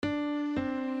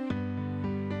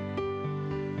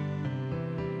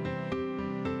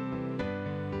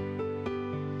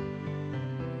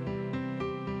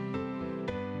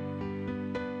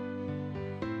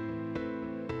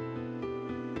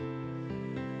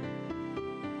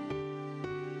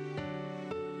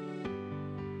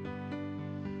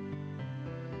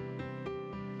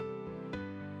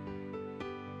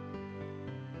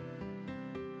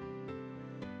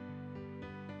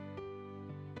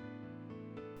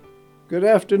Good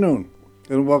afternoon,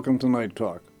 and welcome to Night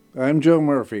Talk. I'm Joe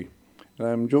Murphy, and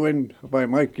I'm joined by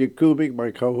Mike Yakubik,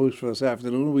 my co-host for this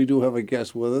afternoon. We do have a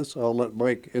guest with us. I'll let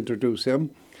Mike introduce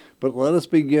him. But let us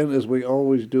begin, as we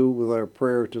always do, with our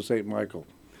prayer to St. Michael.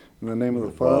 In the name of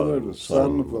the Father, the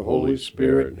Son, and of the Holy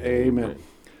Spirit, amen.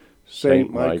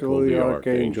 Saint Michael the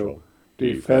Archangel,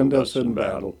 defend us in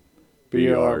battle.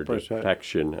 Be our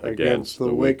protection against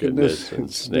the wickedness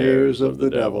and snares of the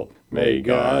devil. May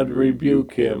God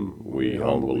rebuke him, we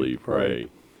humbly pray.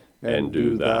 And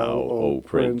do thou, O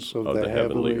Prince of the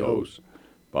heavenly host,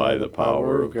 by the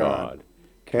power of God,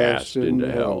 cast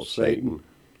into hell Satan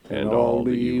and all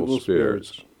the evil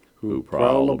spirits who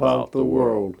prowl about the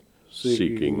world,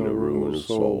 seeking the ruin of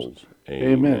souls.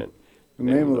 Amen. In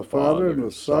the name of the Father, and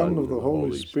the Son, and of the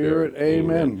Holy Spirit.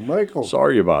 Amen. Michael.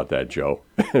 Sorry about that, Joe.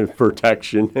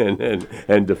 Protection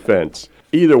and defense.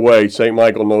 Either way, St.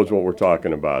 Michael knows what we're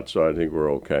talking about, so I think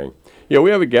we're okay. Yeah, we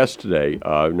have a guest today.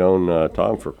 I've known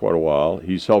Tom for quite a while.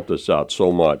 He's helped us out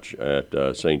so much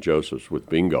at St. Joseph's with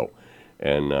bingo.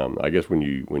 And I guess when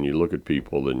you look at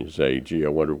people and you say, gee, I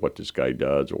wonder what this guy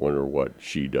does, I wonder what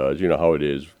she does, you know how it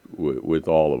is with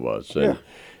all of us. And,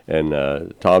 And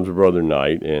Tom's a brother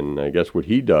Knight, and I guess what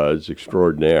he does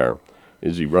extraordinaire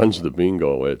is he runs the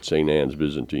bingo at St. Anne's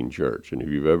Byzantine Church. And if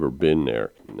you've ever been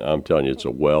there, I'm telling you, it's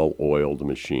a well-oiled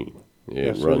machine.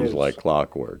 It runs like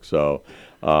clockwork. So,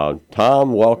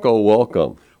 Tom,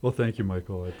 welcome. Well, thank you,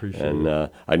 Michael. I appreciate it. And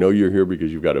I know you're here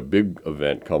because you've got a big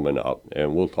event coming up,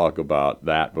 and we'll talk about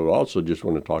that. But also just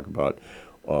want to talk about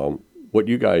what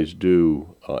you guys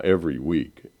do every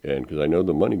week, and because I know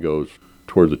the money goes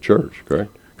toward the church,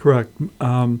 correct? Correct.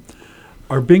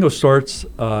 Our bingo starts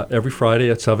every Friday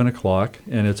at 7 o'clock,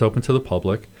 and it's open to the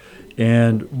public.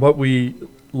 And what we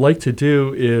like to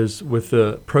do is, with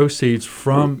the proceeds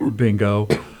from bingo,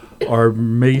 our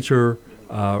major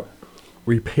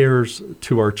repairs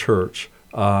to our church.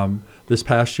 This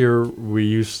past year, we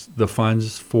used the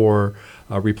funds for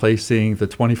replacing the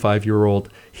 25-year-old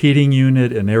heating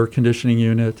unit and air conditioning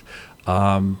unit.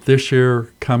 This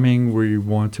year coming, we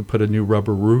want to put a new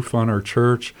rubber roof on our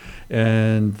church,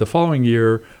 and the following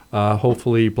year,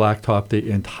 hopefully blacktop the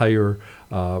entire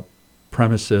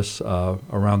premises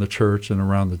around the church and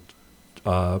around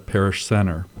the parish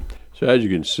center. So as you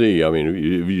can see, I mean,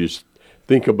 if you just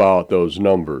think about those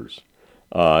numbers,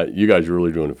 you guys are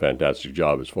really doing a fantastic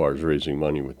job as far as raising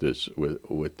money with this.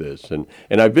 And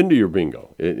I've been to your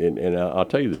bingo, and I'll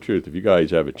tell you the truth. If you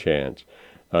guys have a chance,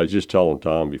 I was just telling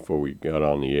Tom before we got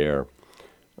on the air,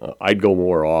 I'd go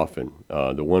more often.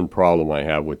 The one problem I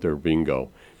have with their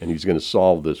bingo, and he's going to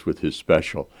solve this with his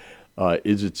special,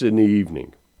 is it's in the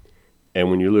evening. And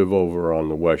when you live over on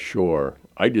the West Shore,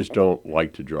 I just don't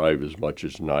like to drive as much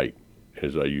as night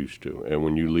as I used to. And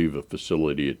when you leave a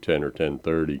facility at 10 or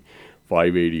 10:30,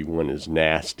 581 is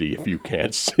nasty if you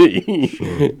can't see.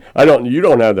 Sure. You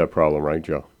don't have that problem, right,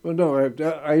 Joe? Well, no,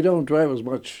 I don't drive as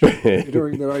much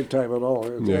during the nighttime at all.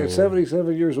 I'm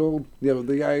 77 years old. You know,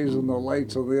 the eyes and the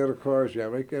lights on the other cars,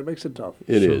 it makes it tough.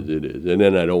 It is. And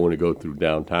then I don't want to go through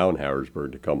downtown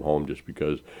Harrisburg to come home just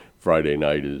because Friday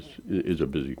night is a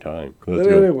busy time. But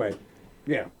anyway,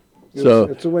 yeah.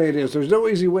 It's the way it is. There's no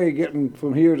easy way of getting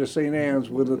from here to St. Anne's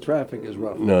when the traffic is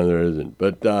rough. No, there isn't.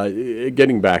 But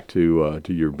getting back to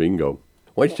your bingo,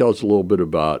 why don't you tell us a little bit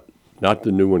about, not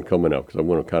the new one coming up, because I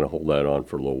want to kind of hold that on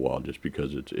for a little while just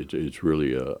because it's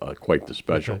really quite the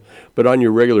special. Okay. But on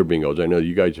your regular bingos, I know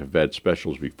you guys have had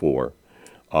specials before.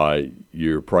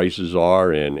 Your prices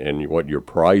are and what your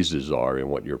prizes are and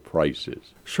what your price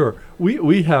is. Sure.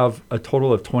 We have a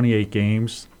total of 28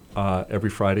 games every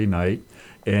Friday night.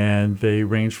 And they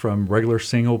range from regular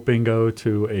single bingo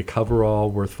to a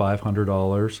coverall worth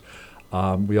 $500.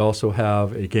 We also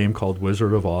have a game called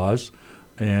Wizard of Oz,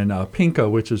 and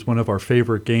Pinko, which is one of our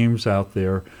favorite games out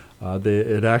there.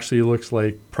 It actually looks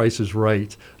like Price is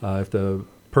Right. If the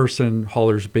person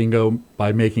hollers bingo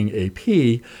by making a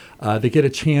P, they get a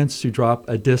chance to drop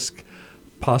a disc,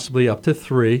 possibly up to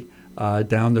 3,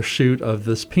 down the chute of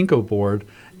this Pinko board.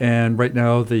 And right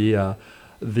now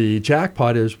the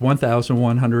jackpot is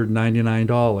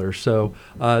 $1,199. So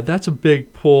that's a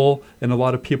big pull, and a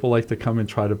lot of people like to come and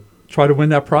try to win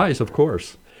that prize, of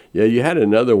course. Yeah, you had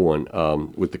another one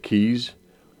with the keys.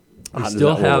 We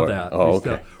still have that. Oh,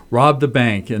 okay. Rob the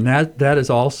Bank, and that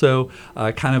is also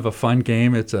kind of a fun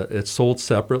game. It's sold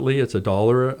separately. It's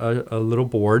 $1 a little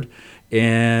board,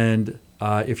 and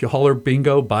if you holler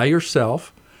bingo by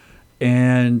yourself,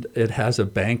 and it has a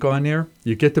bank on there.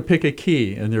 You get to pick a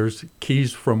key, and there's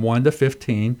keys from 1 to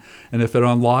 15. And if it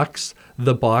unlocks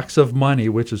the box of money,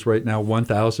 which is right now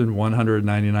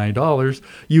 $1,199,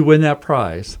 you win that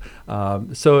prize.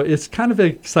 So it's kind of an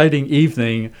exciting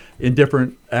evening in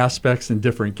different aspects and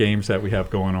different games that we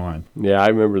have going on. Yeah, I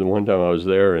remember the one time I was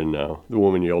there, and the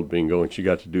woman yelled bingo, and she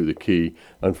got to do the key.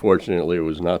 Unfortunately, it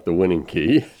was not the winning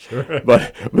key. Sure.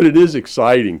 but it is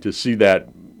exciting to see that.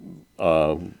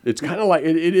 It's kind of like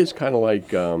it is kind of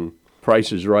like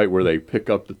Price is Right, where they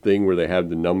pick up the thing where they have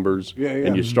the numbers,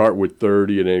 and you start with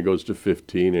 30, and then it goes to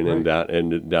 15, and then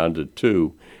down to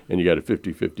 2, and you got a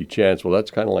 50-50 chance. Well,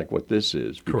 that's kind of like what this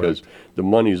is, because the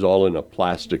money's all in a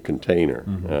plastic container,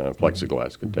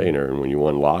 plexiglass container, and when you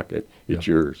unlock it, it's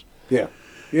yours. Yeah.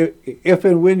 If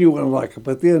and when you unlock it,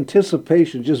 but the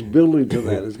anticipation, just building to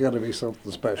that, has got to be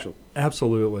something special.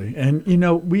 Absolutely. And,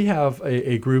 we have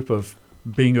a group of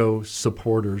bingo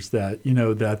supporters that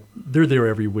that they're there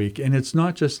every week, and it's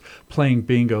not just playing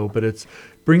bingo, but it's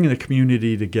bringing the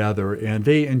community together, and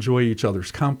they enjoy each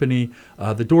other's company.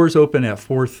 The doors open at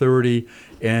 4:30,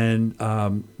 and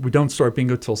we don't start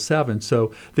bingo till 7,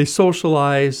 so they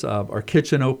socialize. Our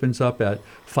kitchen opens up at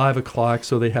 5 o'clock,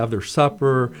 so they have their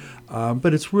supper,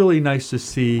 but it's really nice to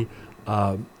see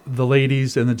the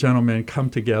ladies and the gentlemen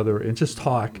come together and just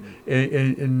talk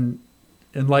and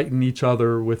enlighten each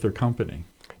other with their company.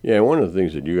 Yeah, one of the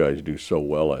things that you guys do so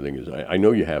well, I think, is I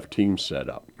know you have teams set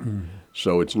up,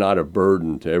 so it's not a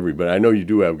burden to everybody. I know you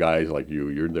do have guys like you.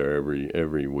 You're there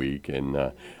every week, and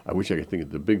I wish I could think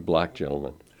of the big black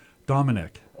gentleman.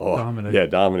 Dominic. Oh, Dominic. yeah,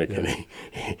 Dominic. Yeah.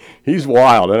 And he's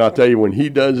wild, and I'll tell you, when he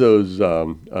does those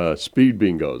speed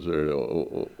bingos,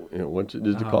 or what's it?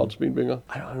 Is it called speed bingo?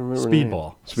 I don't remember.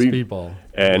 Speedball. Speedball.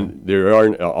 And there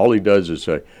are all he does is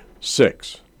say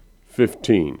 6,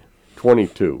 15,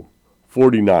 22,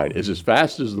 49. It's as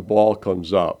fast as the ball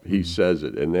comes up, he says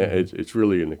it. And it's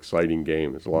really an exciting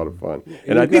game. It's a lot of fun.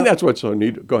 And I think that's what's so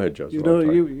neat. Go ahead, Joseph. You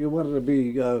wanted to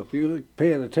be you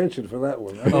paying attention for that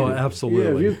one.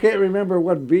 Absolutely. Yeah, if you can't remember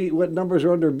what numbers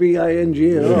are under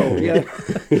B-I-N-G-O,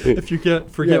 if you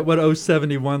forget what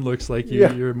 071 looks like,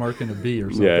 you're marking a B or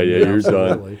something. Yeah, you're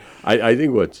done. I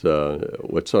think what's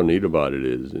so neat about it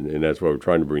is, and that's why we're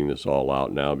trying to bring this all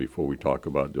out now before we talk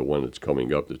about the one that's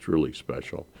coming up that's really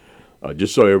special.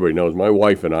 Just so everybody knows, my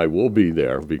wife and I will be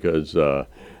there because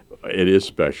it is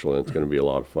special, and it's going to be a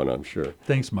lot of fun, I'm sure.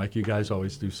 Thanks, Mike. You guys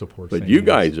always do support. But you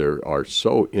guys are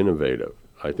so innovative.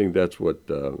 I think that's what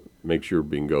makes your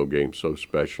bingo game so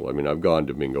special. I mean, I've gone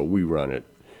to bingo. We run it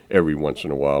every once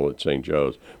in a while at St.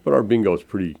 Joe's, but our bingo is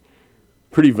pretty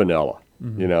vanilla.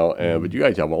 But you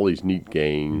guys have all these neat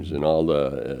games and all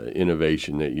the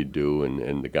innovation that you do,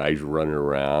 and the guys running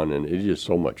around, and it's just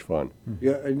so much fun.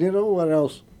 Yeah, and you know what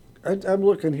else? I'm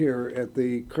looking here at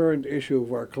the current issue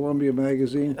of our Columbia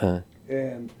magazine,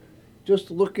 and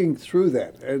just looking through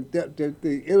that, and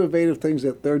the innovative things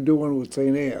that they're doing with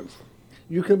St. Anne's.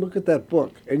 You can look at that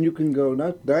book, and you can go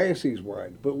not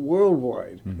diocese-wide, but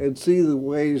worldwide, and see the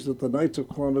ways that the Knights of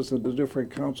Columbus and the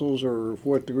different councils or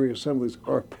fourth degree assemblies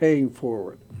are paying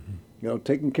forward.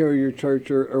 Taking care of your church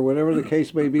or whatever the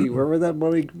case may be, wherever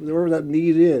that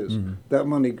need is, that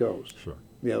money goes. Sure.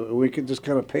 We can just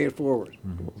kind of pay it forward.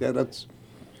 Yeah, that's,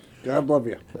 God love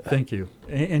you. Thank you.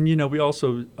 And we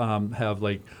also have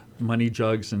like money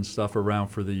jugs and stuff around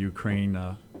for the Ukraine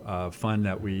fund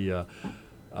that we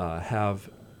have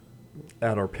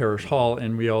at our parish hall,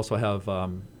 and we also have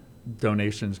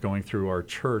donations going through our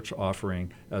church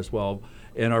offering as well.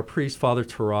 And our priest, Father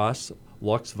Taras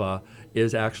Luxva,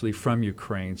 is actually from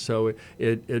Ukraine. So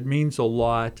it means a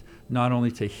lot, not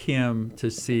only to him, to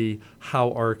see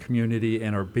how our community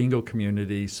and our bingo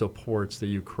community supports the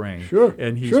Ukraine. Sure.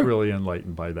 And he's really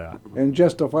enlightened by that. And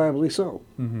justifiably so.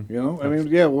 I mean,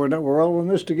 we're all in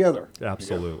this together.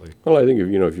 Absolutely. Well, I think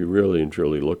if you really and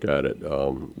truly look at it,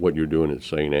 what you're doing at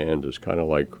St. Anne's is kind of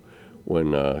like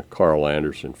when Carl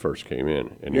Anderson first came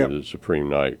in, and he was the Supreme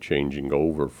Knight, changing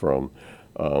over from.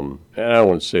 And I don't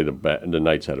want to say the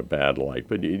Knights had a bad light,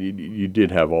 but you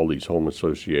did have all these home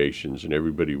associations, and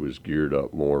everybody was geared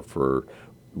up more for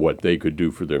what they could do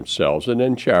for themselves, and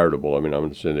then charitable. I mean, I'm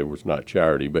not saying it was not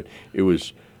charity, but it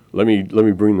was let me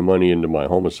bring the money into my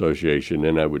home association,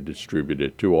 and I would distribute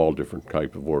it to all different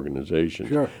type of organizations.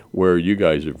 Sure. Where you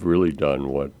guys have really done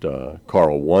what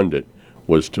Carl wanted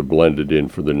was to blend it in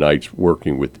for the Knights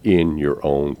working within your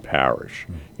own parish.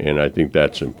 And I think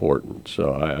that's important.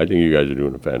 So I think you guys are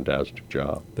doing a fantastic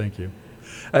job. Thank you.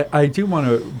 I do want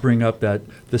to bring up that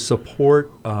the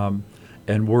support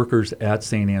and workers at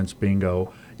St. Anne's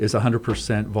Bingo is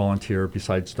 100% volunteer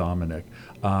besides Dominic.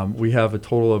 We have a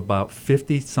total of about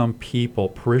 50-some people,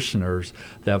 parishioners,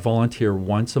 that volunteer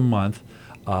once a month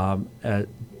at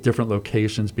different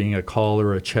locations, being a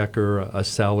caller, a checker, a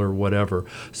seller, whatever.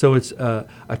 So it's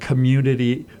a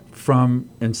community from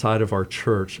inside of our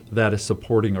church that is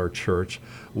supporting our church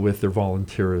with their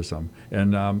volunteerism.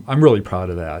 And I'm really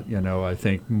proud of that. I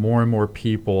think more and more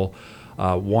people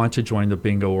want to join the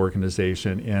bingo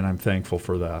organization, and I'm thankful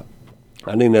for that.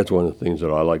 I think that's one of the things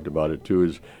that I liked about it too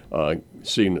is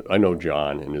seeing. I know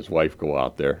John and his wife go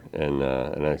out there, and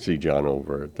I see John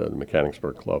over at the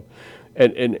Mechanicsburg Club,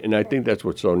 and I think that's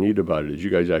what's so neat about it is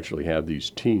you guys actually have these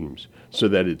teams so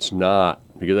that it's not,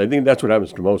 because I think that's what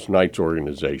happens to most nights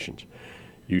organizations.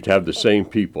 You'd have the same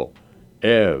people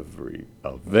every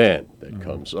event that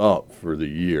comes up for the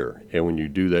year, and when you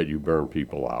do that, you burn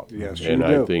people out. Yes, and you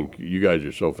do. I think you guys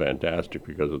are so fantastic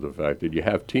because of the fact that you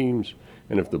have teams,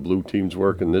 and if the blue team's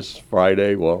working this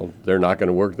Friday, well, they're not going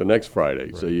to work the next Friday.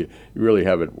 Right. So you really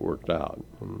have it worked out.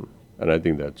 And I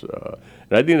think that's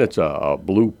a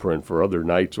blueprint for other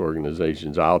nights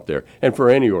organizations out there, and for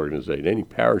any organization, any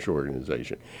parish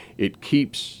organization. It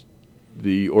keeps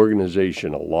the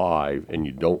organization alive, and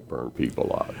you don't burn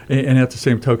people out. And at the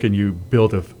same token, you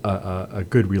build a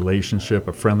good relationship,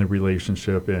 a friendly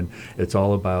relationship, and it's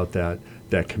all about that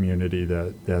community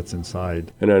that's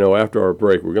inside. And I know after our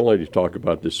break, we're going to let you talk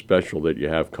about this special that you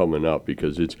have coming up,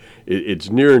 because it's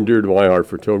near and dear to my heart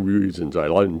for two reasons. I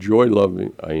enjoy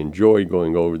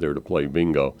going over there to play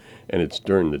bingo, and it's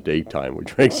during the daytime,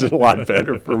 which makes it a lot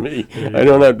better for me. I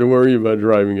don't have to worry about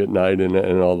driving at night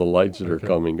and all the lights that are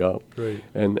coming up. Great.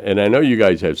 And I know you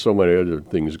guys have so many other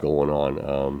things going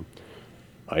on.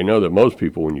 I know that most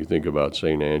people, when you think about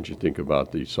St. Anne's, you think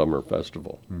about the summer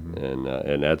festival,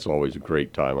 and that's always a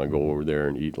great time. I go over there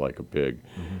and eat like a pig.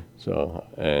 So,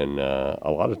 and a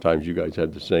lot of times you guys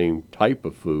have the same type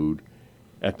of food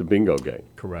at the bingo game.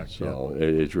 Correct. So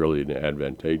it's really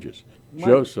advantageous.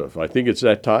 Joseph, I think it's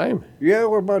that time. Yeah,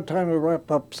 we're about time to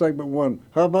wrap up segment one.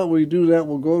 How about we do that?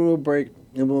 We'll go to a break,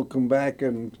 and we'll come back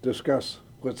and discuss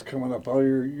what's coming up.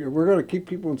 We're going to keep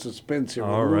people in suspense here.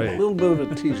 All right. A little bit of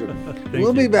a teaser.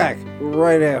 We'll you. be back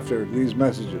right after these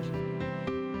messages.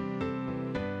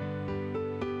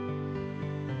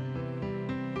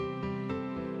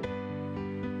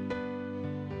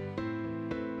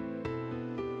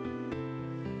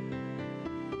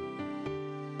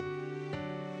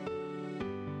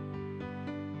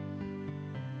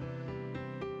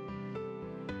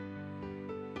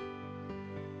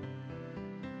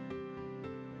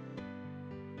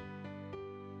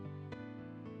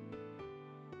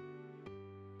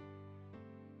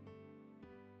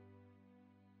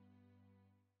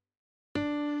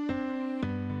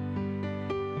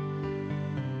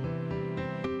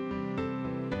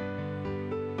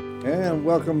 And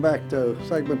welcome back to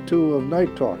segment 2 of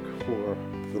Night Talk for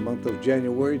the month of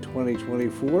January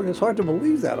 2024. It's hard to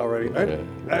believe that already.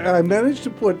 I managed to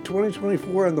put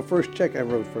 2024 on the first check I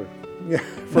wrote for. Yeah.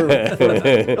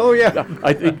 Oh yeah.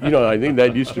 I think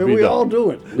that used to be. We all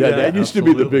do it. Yeah, that used to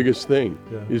be the biggest thing.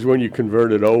 Yeah. Is when you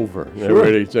convert it over. Sure.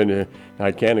 Everybody saying,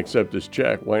 "I can't accept this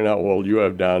check." Why not? Well, you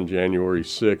have down January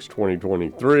 6,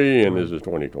 2023, and this is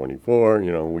 2024.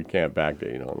 We can't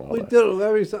backdate on all that.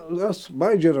 We did. That's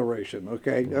my generation.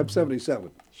 Okay, I'm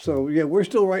 77. So yeah, we're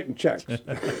still writing checks.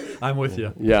 I'm with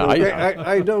you. Yeah, okay,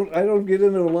 I don't get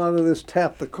into a lot of this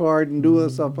tap the card and do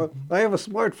this stuff. I have a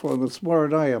smartphone that's smarter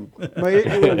than I am. My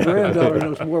 8-year-old granddaughter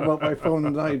knows more about my phone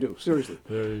than I do. Seriously.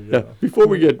 There you go. Yeah. Before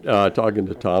we get talking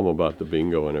to Tom about the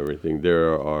bingo and everything,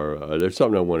 there's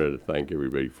something I wanted to thank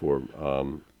everybody for.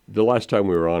 The last time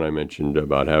we were on, I mentioned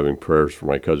about having prayers for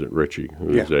my cousin Richie, who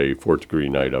is a 4th degree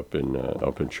knight up in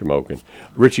Shamokin.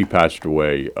 Richie passed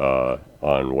away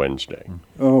on Wednesday.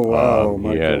 Oh wow!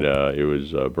 He had it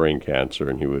was brain cancer,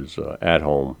 and he was at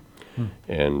home,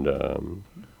 and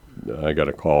I got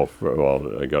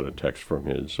I got a text from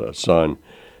his son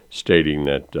stating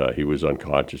that he was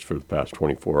unconscious for the past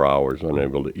 24 hours,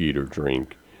 unable to eat or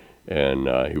drink, and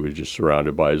he was just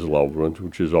surrounded by his loved ones,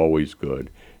 which is always good.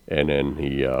 And then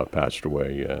he passed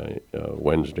away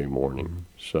Wednesday morning.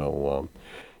 So,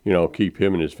 keep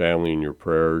him and his family in your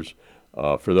prayers.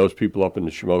 For those people up in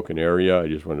the Shamokin area, I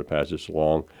just wanted to pass this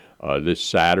along. This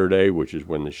Saturday, which is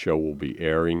when the show will be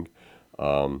airing,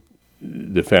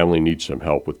 the family needs some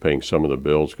help with paying some of the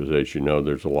bills because, as you know,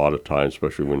 there's a lot of times,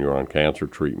 especially when you're on cancer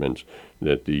treatments,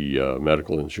 that the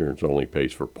medical insurance only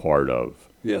pays for part of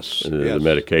the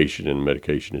medication, and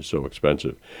medication is so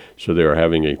expensive. So they're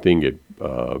having a thing at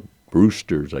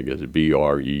Brewster's, I guess,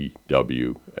 Brews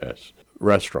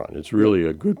restaurant. It's really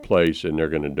a good place, and they're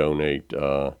going to donate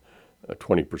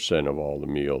 20% of all the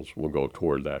meals will go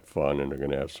toward that fund, and they're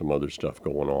going to have some other stuff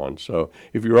going on. So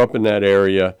if you're up in that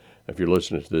area, if you're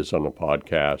listening to this on the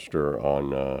podcast or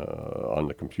on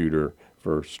the computer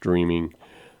for streaming,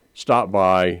 stop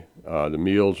by. The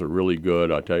meals are really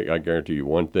good. I guarantee you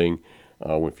one thing.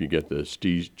 If you get the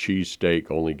cheese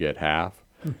steak, only get half.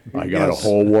 I got a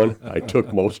whole one. I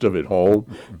took most of it home.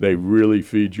 They really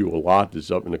feed you a lot. This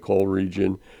is up in the coal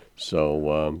region.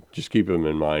 So just keep them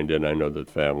in mind, and I know that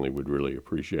the family would really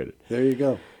appreciate it. There you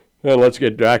go. And let's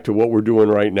get back to what we're doing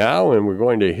right now, and we're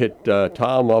going to hit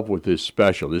Tom up with his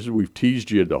special. We've teased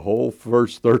you the whole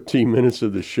first 13 minutes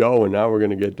of the show, and now we're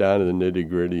going to get down to the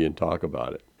nitty-gritty and talk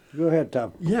about it. Go ahead,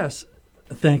 Tom. Yes,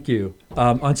 thank you.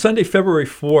 On Sunday, February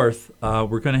 4th,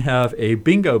 we're going to have a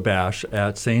bingo bash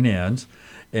at St. Anne's,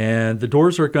 and the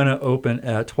doors are going to open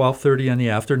at 12:30 in the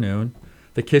afternoon.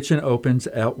 The kitchen opens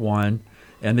at 1,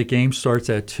 and the game starts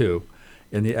at 2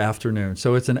 in the afternoon.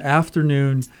 So it's an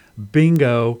afternoon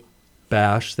bingo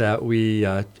bash that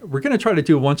we're going to try to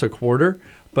do once a quarter,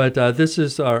 but this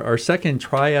is our second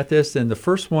try at this, and the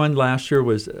first one last year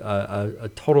was a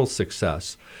total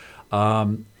success.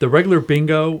 The regular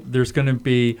bingo, there's going to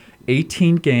be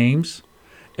 18 games,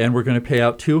 and we're going to pay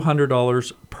out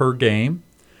 $200 per game.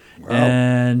 Wow.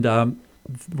 And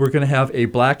we're going to have a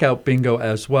blackout bingo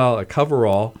as well, a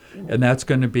coverall, and that's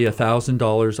going to be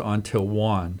 $1,000 on till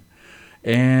 1.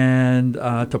 And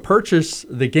to purchase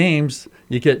the games,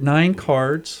 you get 9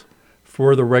 cards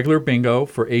for the regular bingo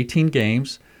for 18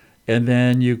 games, and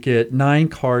then you get 9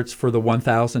 cards for the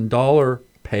 $1,000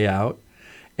 payout,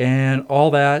 and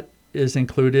all that is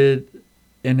included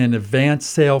in an advance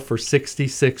sale for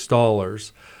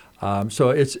 $66. So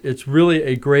it's really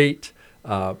a great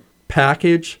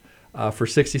package for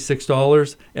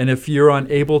 $66. And if you're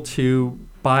unable to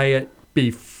buy it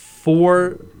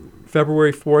before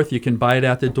February 4th, you can buy it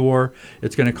at the door.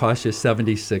 It's going to cost you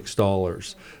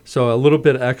 $76. So a little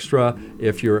bit extra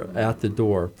if you're at the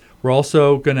door. We're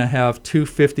also going to have 2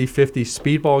 50-50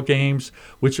 speedball games,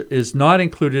 which is not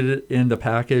included in the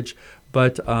package.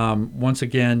 But once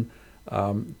again,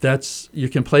 you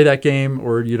can play that game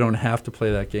or you don't have to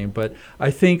play that game. But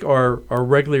I think our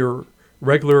regular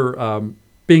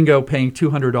bingo paying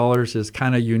 $200 is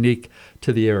kind of unique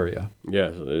to the area.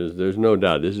 Yes, there's no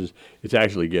doubt. It's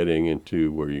actually getting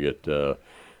into where you get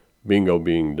bingo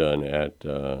being done at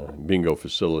bingo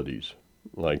facilities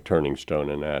like Turning Stone,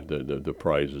 and that the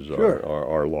prizes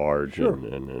are large. Sure.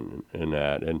 and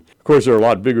that, and of course they're a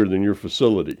lot bigger than your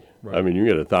facility. Right. I mean, you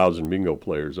get 1,000 bingo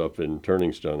players up in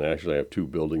Turning Stone. They actually have 2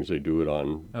 buildings. They do it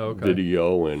on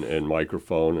video and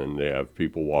microphone, and they have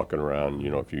people walking around.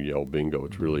 If you yell bingo,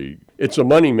 it's a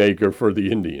moneymaker for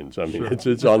the Indians. I mean,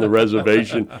 it's on the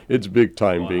reservation. It's big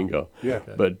time bingo. Yeah.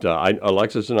 Okay. But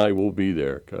Alexis and I will be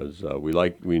there because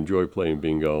we enjoy playing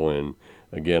bingo, and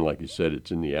again, like you said,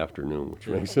 it's in the afternoon, which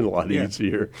makes it a lot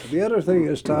easier. The other thing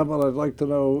is, Tom, what I'd like to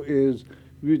know is,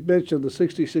 you mentioned the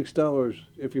 $66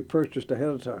 if you purchased ahead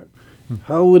of time.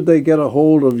 How would they get a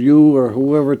hold of you or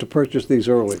whoever to purchase these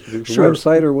early? The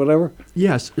website or whatever?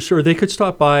 Yes, sure. They could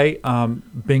stop by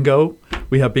bingo.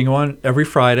 We have bingo on every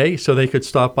Friday, so they could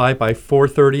stop by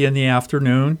 4:30 in the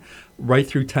afternoon, right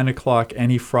through 10 o'clock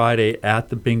any Friday at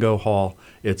the bingo hall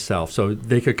itself. So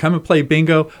they could come and play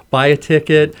bingo, buy a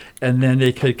ticket, and then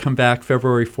they could come back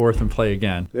February 4th and play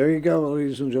again. There you go,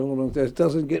 ladies and gentlemen. That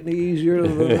doesn't get any easier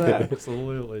than that.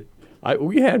 Absolutely.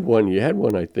 We had one. You had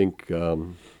one, I think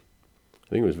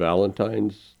it was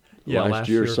Valentine's last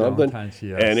year or something.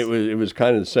 Yes. And it was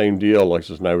kind of the same deal.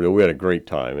 Alexis and I, we had a great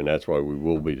time, and that's why we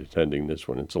will be attending this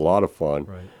one. It's a lot of fun.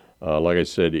 Right. Like I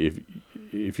said,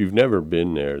 if you've never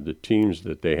been there, the teams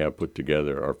that they have put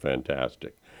together are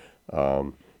fantastic.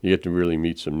 You get to really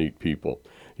meet some neat people.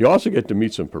 You also get to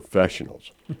meet some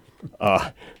professionals.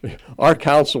 Our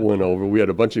council went over. We had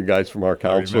a bunch of guys from our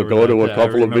council go to a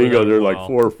couple of bingo. There were like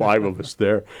 4 or 5 of us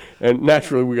there. And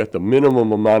naturally, we got the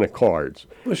minimum amount of cards.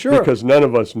 Well, sure. Because none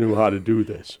of us knew how to do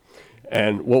this.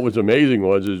 And what was amazing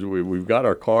is we've got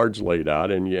our cards laid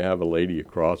out, and you have a lady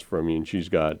across from you, and she's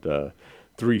got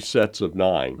 3 sets of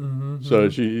 9. Mm-hmm. So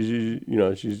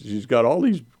she's got all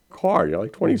these cards,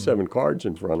 like 27 cards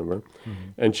in front of her. Mm-hmm.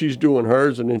 And she's doing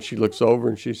hers, and then she looks over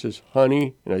and she says,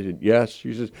 "Honey," and I said, "Yes."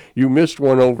 She says, "You missed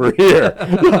one over here."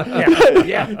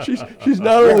 Yeah. She's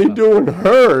not only doing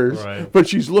hers, right, but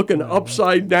she's looking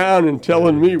upside down and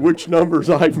telling me which numbers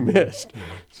I've missed.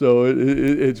 So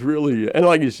it's really, and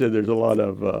like you said, there's a lot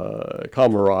of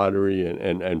camaraderie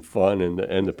and fun,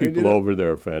 and the people over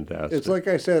there are fantastic. It's like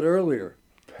I said earlier.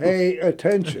 Pay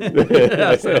attention.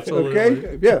 Yes, absolutely.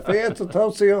 Okay? Yeah, fais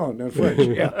attention in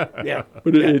French. Yeah.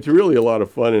 But it's really a lot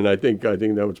of fun, and I think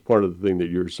that was part of the thing that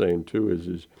you're saying too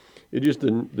is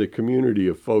the community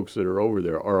of folks that are over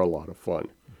there are a lot of fun.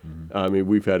 I mean,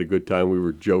 we've had a good time. We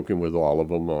were joking with all of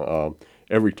them.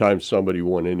 Every time somebody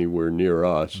won anywhere near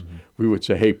us, we would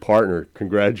say, "Hey, partner,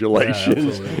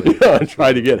 congratulations!" Yeah, and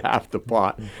try to get half the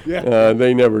pot. Yeah.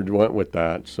 They never went with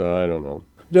that, so I don't know.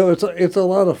 No, it's a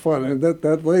lot of fun, and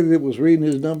that lady that was reading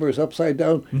his numbers upside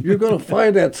down, you're going to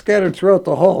find that scattered throughout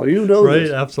the hall. You know Right,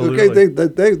 this. absolutely.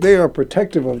 Okay, they are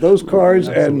protective of those cards,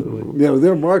 Absolutely. and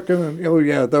they're marking. And,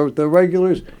 the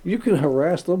regulars. You can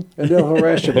harass them, and they'll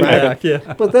harass you back.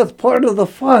 Yeah. But that's part of the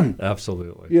fun.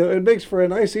 Absolutely. It makes for a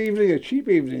nice evening, a cheap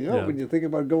evening out Yeah. when you think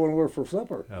about going over for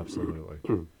supper.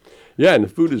 Absolutely. Yeah, and the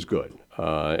food is good.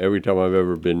 Every time I've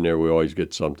ever been there, we always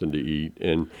get something to eat.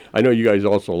 And I know you guys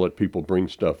also let people bring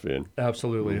stuff in.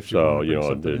 Absolutely. If So, you want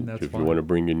to bring something in, that's if fine. you want to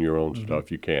bring in your own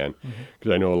stuff, you can.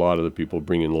 Because I know a lot of the people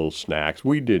bring in little snacks.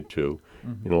 We did too.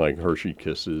 Like Hershey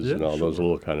Kisses Yeah, and all those sure.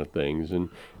 little kind of things. And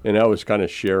I was kind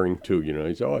of sharing too.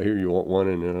 He said, "Oh, here, you want one?"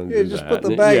 And Yeah, do just that. put the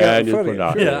And bag out in just front put of it you.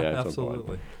 out Sure. there. Yeah, it's so fun.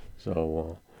 absolutely.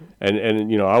 So,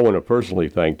 and I want to personally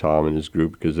thank Tom and his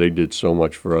group because they did so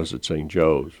much for us at St.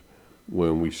 Joe's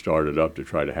when we started up to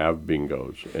try to have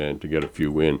bingos and to get a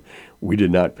few in. We did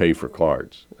not pay for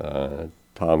cards.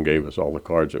 Tom gave us all the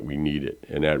cards that we needed,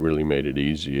 and that really made it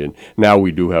easy. And now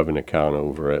we do have an account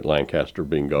over at Lancaster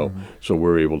Bingo, so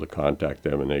we're able to contact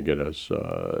them, and they get us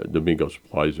the bingo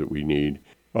supplies that we need.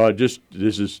 This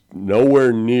is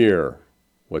nowhere near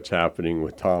what's happening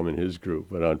with Tom and his group,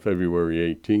 but on February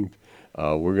 18th,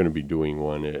 we're going to be doing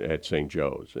one at St.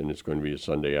 Joe's, and it's going to be a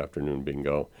Sunday afternoon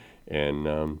bingo.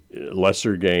 And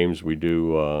lesser games, we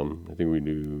do, I think we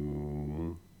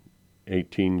do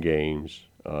 18 games.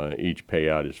 Each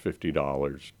payout is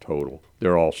 $50 total.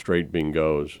 They're all straight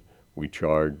bingos. We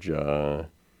charge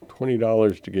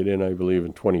 $20 to get in, I believe,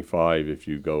 and $25 if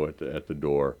you go at the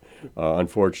door.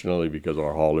 Unfortunately, because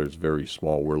our hauler is very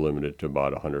small, we're limited to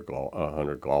about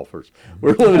 100 golfers.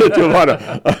 We're limited to about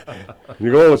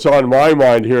you know what's on my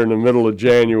mind here in the middle of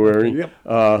January.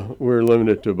 Yep. We're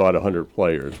limited to about 100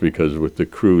 players because with the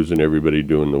crews and everybody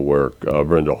doing the work,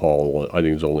 Brenda Hall, I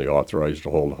think, is only authorized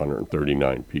to hold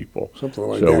 139 people. Something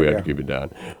like so that, we have yeah. to keep it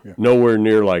down. Yeah. Nowhere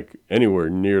near anywhere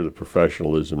near the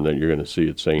professionalism that you're going to see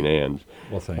at St. Anne's.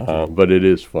 Well, thank you. But it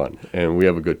is fun, and we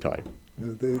have a good time.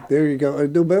 There you go.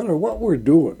 No matter what we're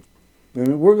doing, I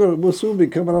mean, we'll soon be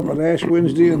coming up on Ash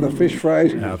Wednesday and the fish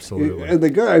fries. Absolutely. And the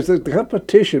guys, the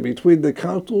competition between the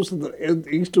councils and the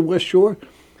East and West Shore,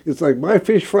 it's like my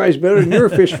fish fry's better than your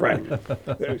fish fry.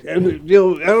 And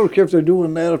I don't care if they're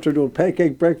doing that, if they're doing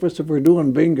pancake breakfast, if we're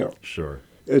doing bingo. Sure.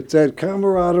 It's that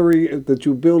camaraderie that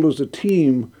you build as a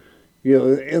team,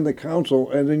 in the council,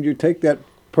 and then you take that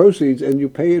proceeds and you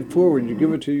pay it forward. You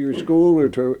give it to your school or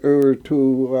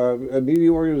to a needy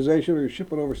organization, or you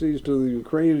ship it overseas to the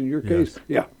Ukraine. In your case,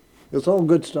 Yes. it's all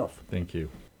good stuff. Thank you.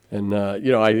 And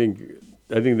I think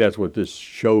that's what this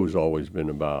show's always been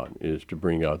about, is to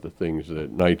bring out the things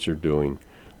that Knights are doing.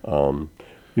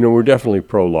 We're definitely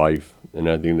pro-life, and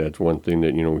I think that's one thing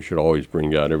that we should always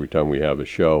bring out every time we have a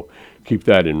show. Keep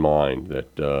that in mind,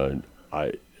 that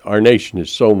our nation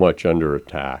is so much under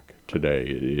attack today.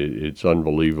 It's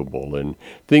unbelievable, and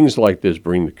things like this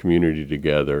bring the community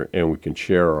together, and we can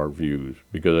share our views,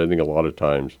 because I think a lot of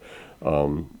times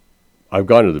I've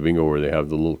gone to the bingo where they have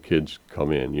the little kids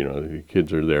come in. The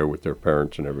kids are there with their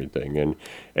parents and everything,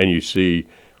 and you see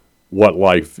what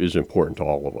life is important to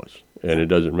all of us, and it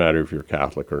doesn't matter if you're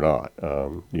Catholic or not.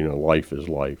 Life is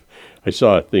life. I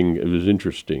saw a thing, it was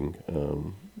interesting,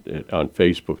 on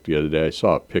Facebook the other day. I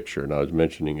saw a picture, and I was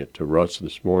mentioning it to Russ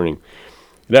this morning.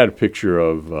 It had a picture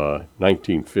of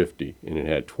 1950, and it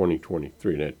had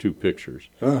 2023, and it had two pictures.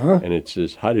 And it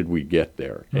says, "How did we get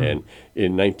there?" And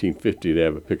in 1950, they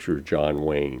have a picture of John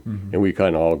Wayne, and we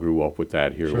kind of all grew up with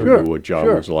that here. We Sure, knew what John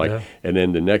sure. was like. Yeah. And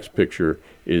then the next picture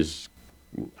is,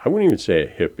 I wouldn't even say a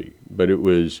hippie, but it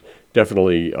was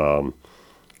definitely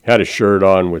had a shirt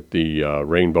on with the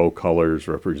rainbow colors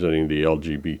representing the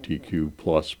LGBTQ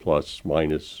plus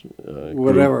minus group.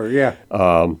 Whatever, yeah.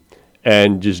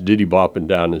 And just diddy bopping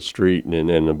down the street, and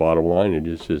then the bottom line, it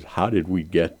just says, "How did we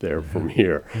get there from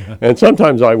here?" And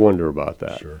sometimes I wonder about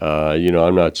that. Sure.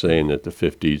 I'm not saying that the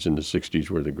 50s and the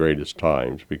 60s were the greatest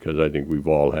times, because I think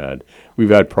we've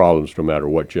had problems no matter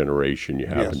what generation you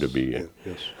happen to be in.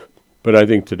 Yes. But I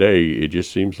think today it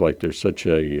just seems like there's such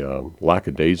a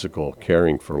lackadaisical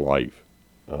caring for life.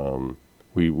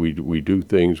 We do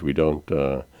things, we don't.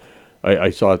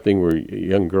 I saw a thing where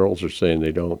young girls are saying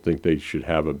they don't think they should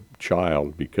have a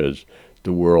child because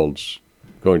the world's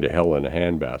going to hell in a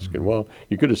handbasket. Well,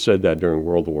 you could have said that during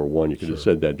World War I. You could have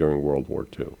said that during World War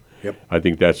II. Yep. I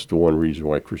think that's the one reason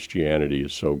why Christianity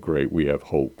is so great. We have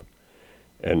hope.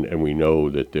 and we know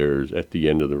that there's at the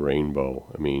end of the rainbow,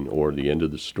 or the end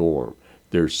of the storm,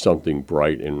 there's something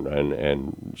bright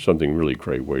and something really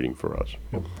great waiting for us.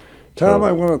 Tom, So-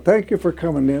 I want to thank you for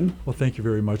coming in. Well, thank you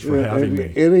very much for having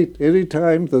me. Any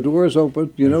time the door is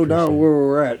open, you know now appreciate it. where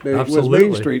we're at. It was Main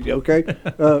Absolutely. Street, okay,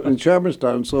 in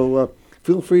Sharpstown. So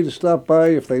feel free to stop by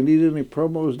if they need any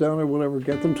promos down or whatever.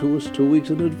 Get them to us 2 weeks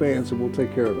in advance, and we'll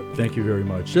take care of it. Thank you very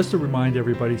much. Just to remind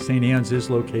everybody, St. Anne's is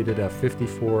located at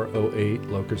 5408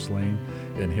 Locust Lane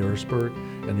in Harrisburg,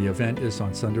 and the event is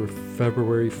on Sunday,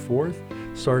 February 4th.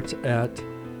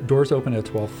 Doors open at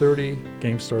 12:30.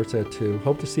 Game starts at 2.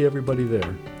 Hope to see everybody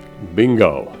there.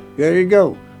 Bingo. There you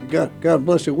go. God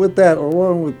bless you. With that,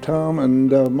 along with Tom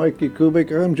and Mike Yakubik,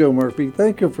 I'm Joe Murphy.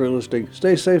 Thank you for listening.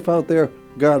 Stay safe out there.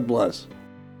 God bless.